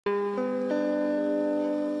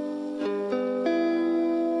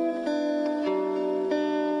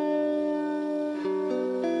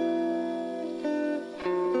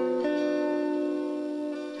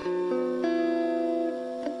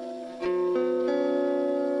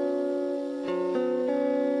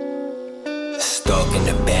Stuck in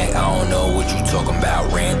the back, I don't know what you talking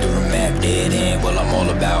about. Ran through the map, dead end, well I'm all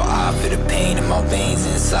about. I feel the pain in my veins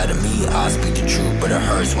inside of me. I speak the truth, but it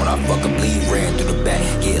hurts when I fucking bleed. Ran through the back,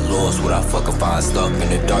 get lost, what I fucking find. Stuck in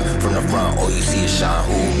the dark, from the front, all you see is shine.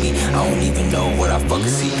 Who me? I don't even know what I fucking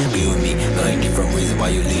see. Be with me, million different reasons why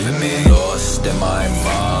you leaving me. Lost in my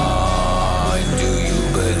mind, do you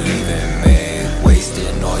believe in me?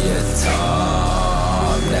 Wasting all your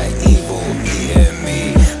time, that evil eating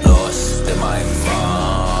me. Lost in my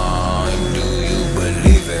mind, do you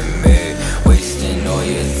believe in me? Wasting all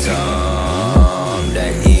your time,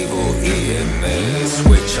 that evil eating me.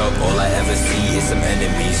 Switch up, all I ever see is some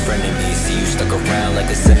enemies, frenemies. See you stuck around like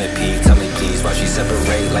a centipede. Tell me please, why she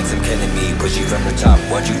separate like some killing me? Push you from the top,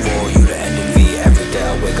 watch you fall, you the end of me. Every day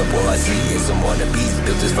I wake up, all I see is some wannabes.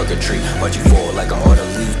 Built this fucking tree, watch you fall like an autumn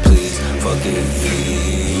leaf. Please, fucking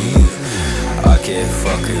leave, I can't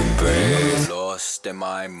fucking breathe. Lost in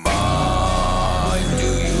my mind, do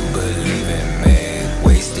you believe in me?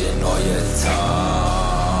 Wasting all your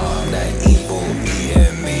time, that evil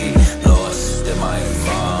eating me. Lost in my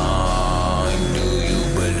mind, do you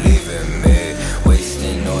believe in me?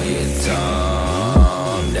 Wasting all your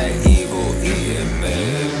time, that evil eating me.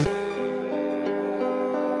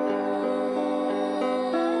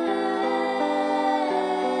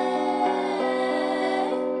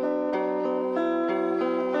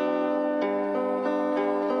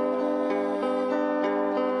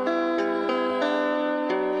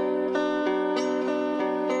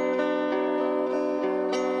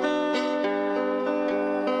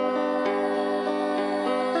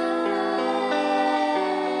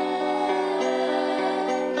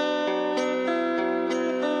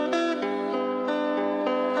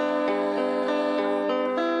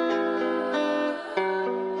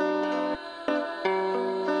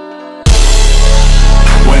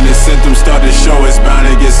 Symptoms start to show, it's bound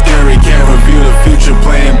to get scary. Can't review the future,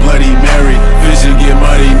 playing Bloody Mary. Vision get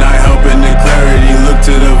muddy, not helping the clarity. Look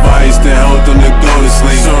to the vice to help them to go to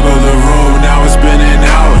sleep. Circle the room, now it's spinning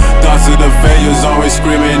out. Thoughts of the failures always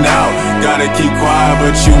screaming out. Gotta keep quiet,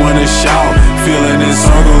 but you wanna shout. Feeling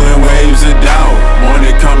encircling waves of doubt.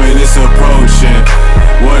 Morning coming, it's approaching.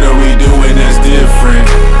 What are we doing that's different?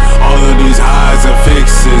 All of these highs are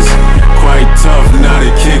fixes. Quite tough, not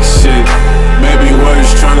a kick shit. Maybe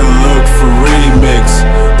words trying to look for remix.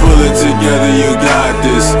 Pull it together, you got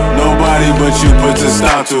this. Nobody but you puts a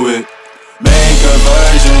stop to it. Make a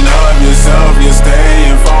version of yourself, you're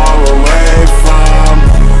staying